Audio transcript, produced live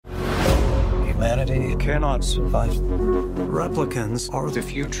Humanity cannot survive. Replicants are the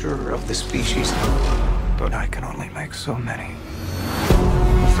future of the species, but I can only make so many.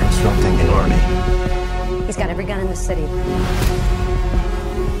 For instructing the army. He's got every gun in the city.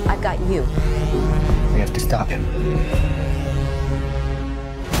 I've got you. We have to stop him.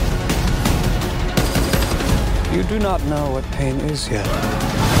 You do not know what pain is yet.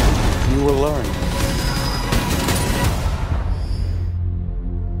 You will learn.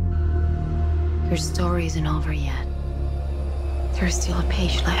 Your story isn't over yet. There's still a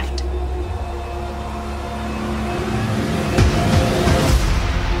page left.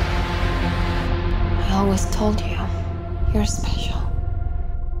 I always told you, you're special.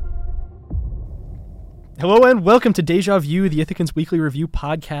 Hello and welcome to Deja View, the Ithacans Weekly Review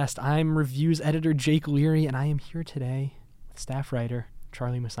podcast. I'm reviews editor Jake Leary, and I am here today with staff writer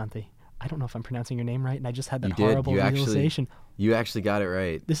Charlie Musante. I don't know if I'm pronouncing your name right, and I just had that horrible realization. You actually got it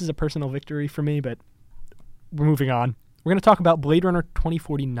right. This is a personal victory for me, but we're moving on. We're going to talk about Blade Runner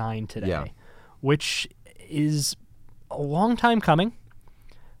 2049 today, which is a long time coming.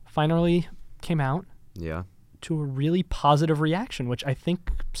 Finally came out. Yeah. To a really positive reaction, which I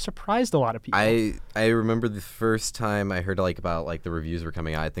think surprised a lot of people. I remember the first time I heard about the reviews were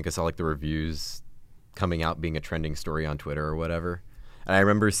coming out. I think I saw the reviews coming out being a trending story on Twitter or whatever. And I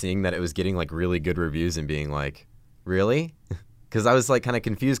remember seeing that it was getting really good reviews and being like, really? Because I was kind of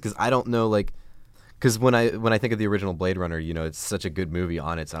confused because I don't know because when I think of the original Blade Runner, it's such a good movie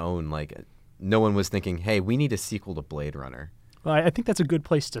on its own. No one was thinking, hey, we need a sequel to Blade Runner. Well, I think that's a good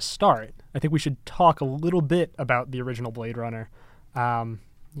place to start. I think we should talk a little bit about the original Blade Runner. Could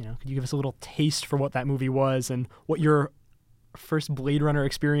you give us a little taste for what that movie was and what your first Blade Runner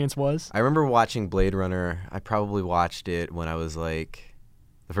experience was? I remember watching Blade Runner. I probably watched it when I was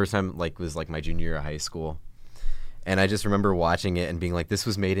the first time was my junior year of high school. And I just remember watching it and being like, this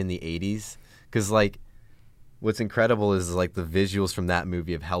was made in the 80s. Because what's incredible is the visuals from that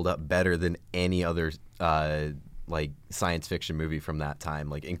movie have held up better than any other science fiction movie from that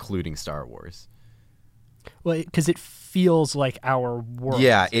time, including Star Wars. Well, because it feels like our world.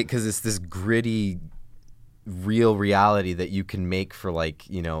 Yeah, because it's this gritty, real reality that you can make for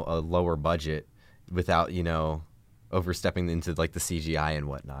a lower budget without overstepping into the CGI and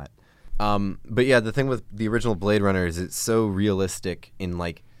whatnot. But yeah, the thing with the original Blade Runner is it's so realistic in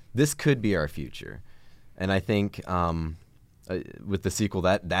this could be our future, and I think with the sequel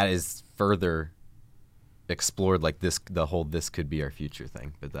that is further explored this could be our future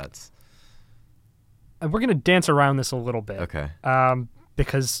thing. But that's and we're gonna dance around this a little bit, okay?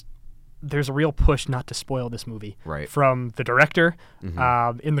 Because there's a real push not to spoil this movie, right? From the director,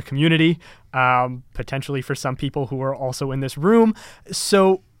 in the community, potentially for some people who are also in this room.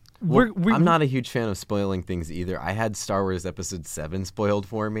 So. I'm not a huge fan of spoiling things either. I had Star Wars Episode 7 spoiled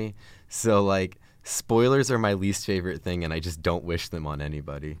for me. So, spoilers are my least favorite thing, and I just don't wish them on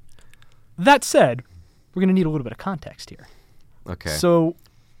anybody. That said, we're going to need a little bit of context here. Okay. So,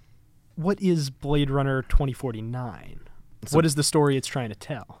 what is Blade Runner 2049? What is the story it's trying to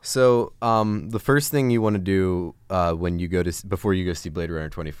tell? So, the first thing you want to do before you go see Blade Runner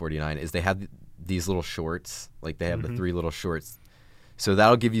 2049 is they have these little shorts. They have the 3 little shorts. So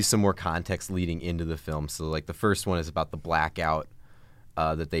that'll give you some more context leading into the film. So the first one is about the blackout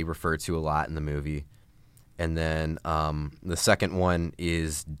that they refer to a lot in the movie. And then the second one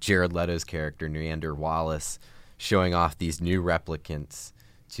is Jared Leto's character, Neander Wallace, showing off these new replicants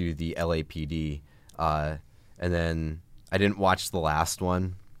to the LAPD. And then I didn't watch the last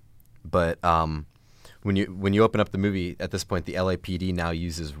one, but when you open up the movie, at this point, the LAPD now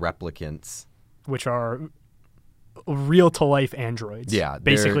uses replicants. Which are real-to-life androids. Yeah.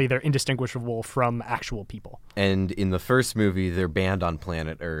 Basically, they're indistinguishable from actual people. And in the first movie, they're banned on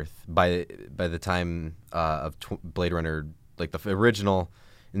planet Earth. By the time of Blade Runner, the original,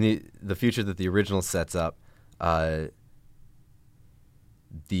 in the future that the original sets up,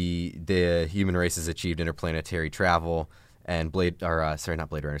 the human race has achieved interplanetary travel, and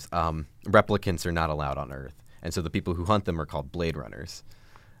replicants are not allowed on Earth. And so the people who hunt them are called Blade Runners.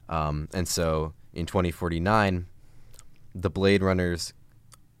 And so in 2049... the Blade Runners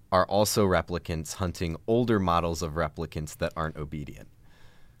are also replicants hunting older models of replicants that aren't obedient.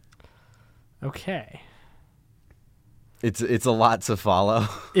 Okay. It's a lot to follow.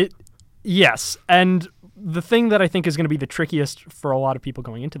 Yes, and the thing that I think is going to be the trickiest for a lot of people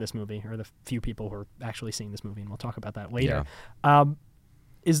going into this movie, or the few people who are actually seeing this movie, and we'll talk about that later,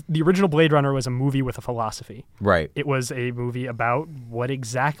 is the original Blade Runner was a movie with a philosophy. Right. It was a movie about what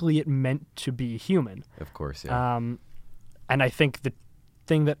exactly it meant to be human. Of course, yeah. And I think the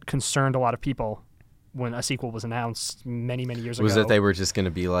thing that concerned a lot of people when a sequel was announced many years ago. Was that they were just going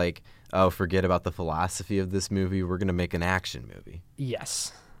to be like, oh, forget about the philosophy of this movie. We're going to make an action movie.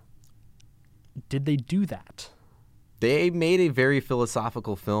 Yes. Did they do that? They made a very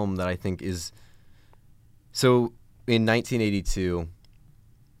philosophical film that I think is... So in 1982,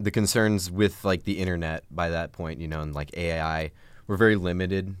 the concerns with like the internet by that point, you know, and like AI were very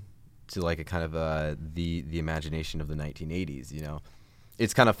limited to like a kind of the imagination of the 1980s, you know.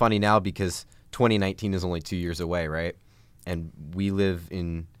 It's kind of funny now because 2019 is only 2 years away, right? And we live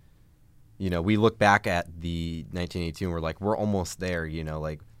in, you know, we look back at the 1982 and we're like, we're almost there, you know,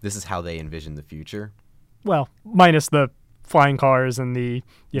 like this is how they envision the future. Well, minus the flying cars and the,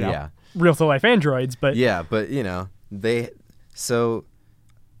 you know, real-to-life androids, but... Yeah, but, you know, so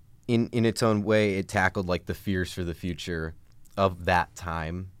in its own way, it tackled, like, the fears for the future of that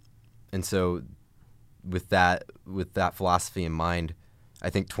time. And so with that philosophy in mind, I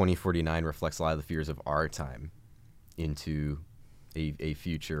think 2049 reflects a lot of the fears of our time into a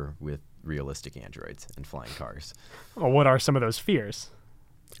future with realistic androids and flying cars. Well, what are some of those fears?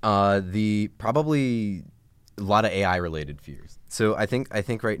 Probably a lot of AI related fears. So I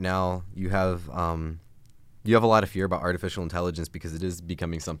think right now you have a lot of fear about artificial intelligence because it is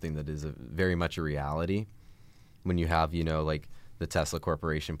becoming something that is very much a reality. When you have, you know, like the Tesla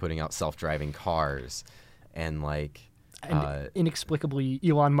Corporation putting out self-driving cars and like... And inexplicably,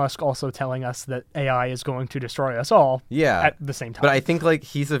 Elon Musk also telling us that AI is going to destroy us all at the same time. But I think like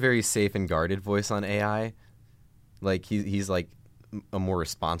he's a very safe and guarded voice on AI. Like he's like a more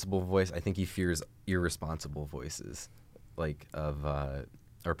responsible voice. I think he fears irresponsible voices like of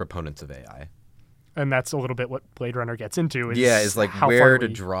or proponents of AI. And that's a little bit what Blade Runner gets into. Is like where to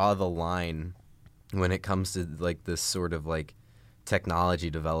draw the line when it comes to like this sort of like technology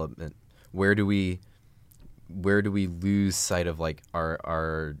development. Where do we lose sight of like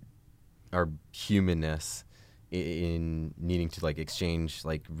our humanness in needing to like exchange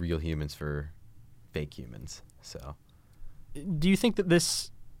like real humans for fake humans? So, do you think that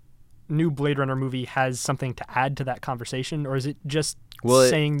this new Blade Runner movie has something to add to that conversation, or is it just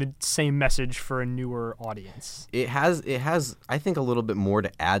saying the same message for a newer audience? It has I think a little bit more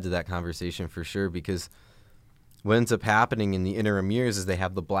to add to that conversation for sure, because what ends up happening in the interim years is they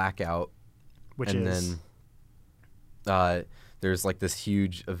have the blackout, then there's like this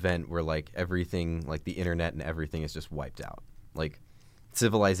huge event where like everything, like the internet and everything is just wiped out. Like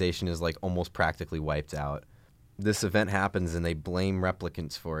civilization is like almost practically wiped out. This event happens and they blame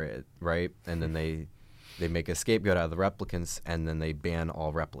replicants for it, right? And then they make a scapegoat out of the replicants, and then they ban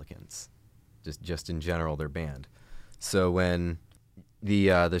all replicants. Just in general, they're banned. So when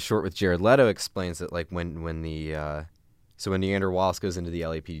the short with Jared Leto explains that like when Neander Wallace goes into the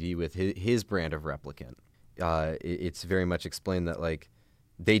LAPD with his brand of replicant, it's very much explained that like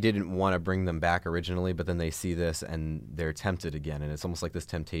they didn't want to bring them back originally, but then they see this and they're tempted again, and it's almost like this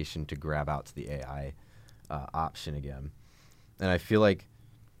temptation to grab out to the AI option again. And I feel like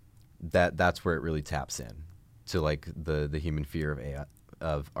that's where it really taps in to like the human fear of AI,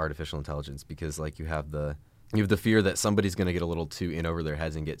 of artificial intelligence, because like you have the fear that somebody's going to get a little too in over their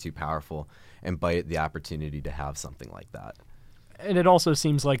heads and get too powerful and bite at the opportunity to have something like that. And it also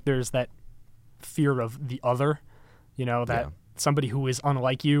seems like there's that fear of the other, you know, that somebody who is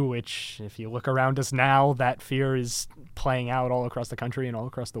unlike you, which if you look around us now, that fear is playing out all across the country and all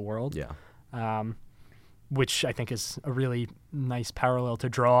across the world. Which I think is a really nice parallel to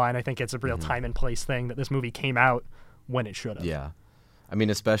draw, and I think it's a real time and place thing that this movie came out when it should have. Yeah. I mean,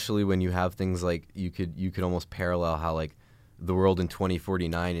 especially when you have things like you could almost parallel how like the world in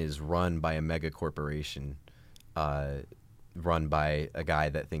 2049 is run by a mega corporation, run by a guy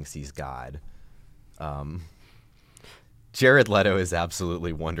that thinks he's God. Jared Leto is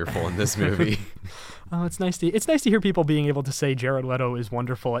absolutely wonderful in this movie. Oh, it's nice to hear people being able to say Jared Leto is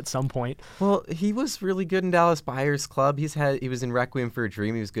wonderful at some point. Well, he was really good in Dallas Buyers Club. He was in Requiem for a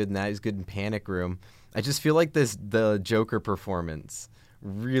Dream. He was good in that. He was good in Panic Room. I just feel like the Joker performance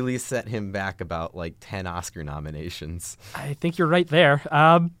really set him back about like 10 Oscar nominations. I think you're right there.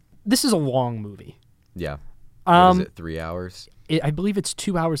 This is a long movie. Yeah. What is it, 3 hours? I believe it's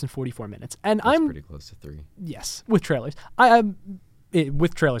 2 hours and 44 minutes. And That's pretty close to 3. Yes, with trailers.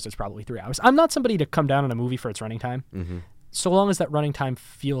 With trailers, it's probably 3 hours. I'm not somebody to come down on a movie for its running time, so long as that running time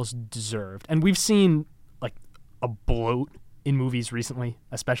feels deserved. And we've seen like a bloat in movies recently,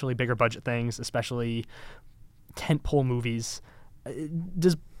 especially bigger budget things, especially tentpole movies.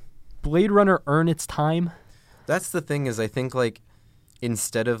 Does Blade Runner earn its time? That's the thing, is I think like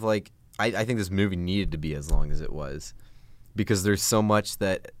instead of like I think this movie needed to be as long as it was, because there's so much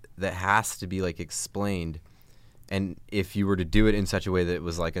that has to be like explained. And if you were to do it in such a way that it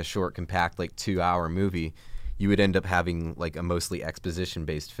was like a short, compact, like 2-hour movie, you would end up having like a mostly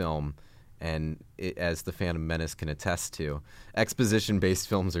exposition-based film. And as the Phantom Menace can attest to, exposition-based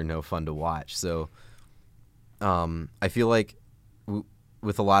films are no fun to watch. So I feel like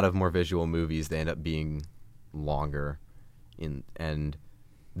with a lot of more visual movies, they end up being longer. And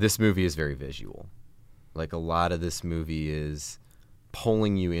this movie is very visual. Like, a lot of this movie is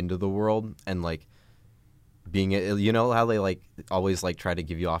pulling you into the world and, like, being, you know how they, like, always, like, try to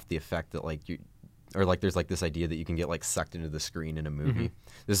give you off the effect that, like, or, like, there's, like, this idea that you can get, like, sucked into the screen in a movie.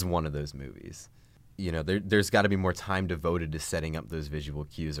 Mm-hmm. This is one of those movies. You know, there's got to be more time devoted to setting up those visual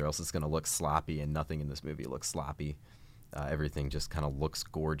cues, or else it's going to look sloppy, and nothing in this movie looks sloppy. Everything just kind of looks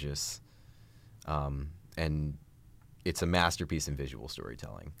gorgeous. And it's a masterpiece in visual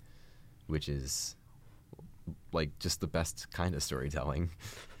storytelling, which is, like, just the best kind of storytelling.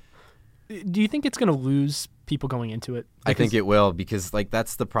 Do you think it's going to lose people going into it? I think it will, because, like,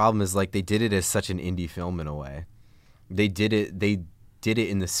 that's the problem is, like, they did it as such an indie film in a way. They did it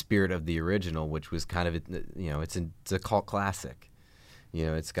in the spirit of the original, which was kind of, you know, it's a cult classic. You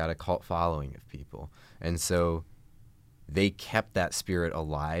know, it's got a cult following of people. And so they kept that spirit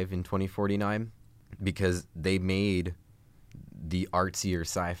alive in 2049 because they made the artsier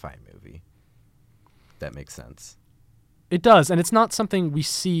sci-fi movie. That makes sense. It does, and it's not something we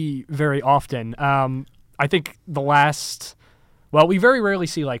see very often. I think we very rarely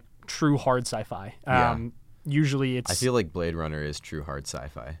see, like, true hard sci-fi. Usually it's... I feel like Blade Runner is true hard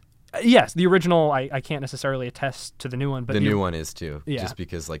sci-fi. Yes, the original, I can't necessarily attest to the new one. But the new one is too. Yeah. Just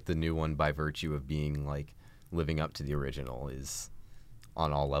because, like, the new one, by virtue of being, like, living up to the original, is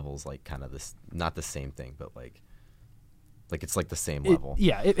on all levels, like, kind of this, not the same thing, but, like it's, like, the same level.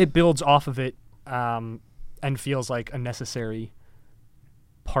 It builds off of it and feels like a necessary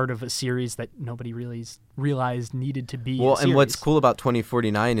part of a series that nobody really realized needed to be a series. And what's cool about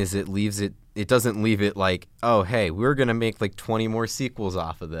 2049 is it doesn't leave it like, oh, hey, we're going to make, like, 20 more sequels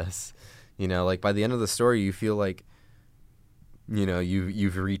off of this. You know, like, by the end of the story, you feel like, you know,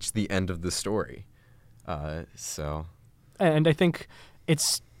 you've reached the end of the story. So. And I think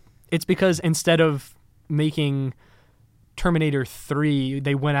it's because instead of making Terminator 3,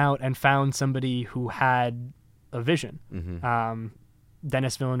 they went out and found somebody who had a vision. Mm-hmm.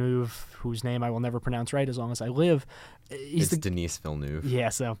 Denis Villeneuve, whose name I will never pronounce right as long as I live. It's Denis Villeneuve. Yeah,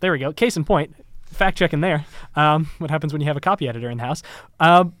 so there we go. Case in point. Fact checking there. What happens when you have a copy editor in the house?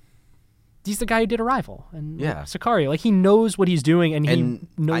 He's the guy who did Arrival and Sicario. Like, he knows what he's doing, and he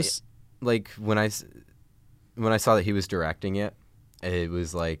knows. When I saw that he was directing it, it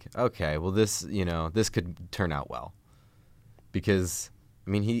was like, okay, well, this could turn out well, because I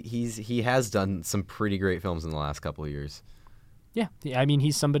mean he has done some pretty great films in the last couple of years. Yeah, I mean,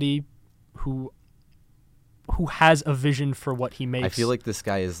 he's somebody who has a vision for what he makes. I feel like this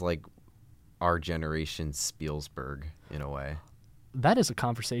guy is like our generation's Spielberg in a way. That is a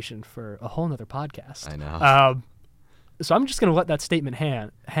conversation for a whole nother podcast. I know. So I'm just going to let that statement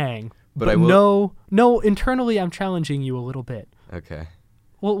hang. But I will... No, internally I'm challenging you a little bit. Okay.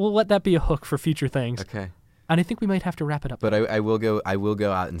 We'll let that be a hook for future things. Okay. And I think we might have to wrap it up. But I will go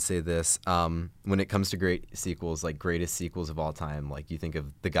out and say this. When it comes to great sequels, like greatest sequels of all time, like you think of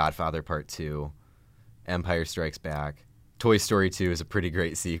The Godfather Part 2, Empire Strikes Back, Toy Story 2 is a pretty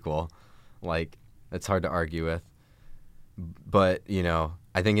great sequel. Like, that's hard to argue with. But, you know,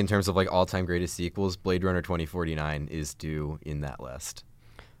 I think in terms of, like, all-time greatest sequels, Blade Runner 2049 is due in that list.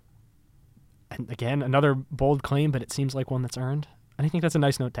 And again, another bold claim, but it seems like one that's earned. And I think that's a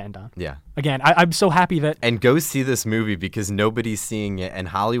nice note to end on. Yeah. Again, I'm so happy that... And go see this movie, because nobody's seeing it, and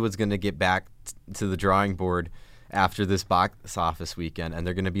Hollywood's going to get back to the drawing board after this box office weekend, and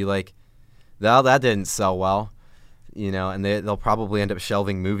they're going to be like, well, that didn't sell well, you know, and they'll probably end up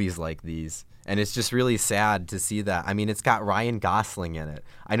shelving movies like these. And it's just really sad to see that. I mean, it's got Ryan Gosling in it.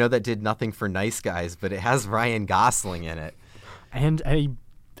 I know that did nothing for Nice Guys, but it has Ryan Gosling in it. And an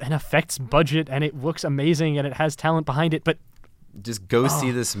effects budget, and it looks amazing, and it has talent behind it, but... Just go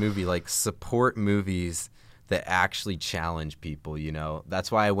see this movie. Like, support movies that actually challenge people, you know. That's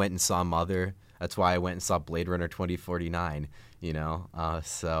why I went and saw Mother. That's why I went and saw Blade Runner 2049, you know.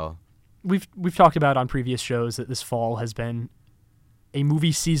 So we've talked about on previous shows that this fall has been a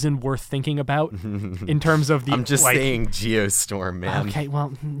movie season worth thinking about in terms of the... I'm just saying Geostorm, man. Okay,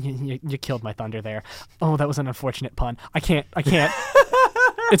 well, you killed my thunder there. Oh, that was an unfortunate pun. I can't.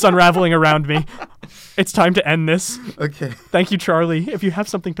 It's unraveling around me. It's time to end this. Okay. Thank you, Charlie. If you have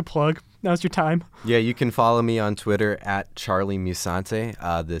something to plug, now's your time. Yeah, you can follow me on Twitter at Charlie Musante.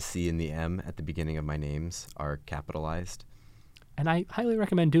 The C and the M at the beginning of my names are capitalized. and I highly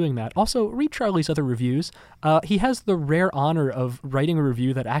recommend doing that. Also, read Charlie's other reviews. He has the rare honor of writing a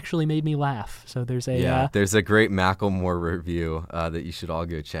review that actually made me laugh. So there's there's a great Macklemore review that you should all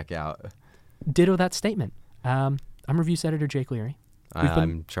go check out. Ditto that statement. I'm reviews editor Jake Leary.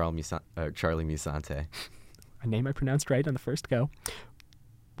 I'm Charlie Musante. A name I pronounced right on the first go.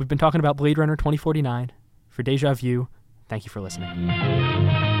 We've been talking about Blade Runner 2049 for Deja View. Thank you for listening.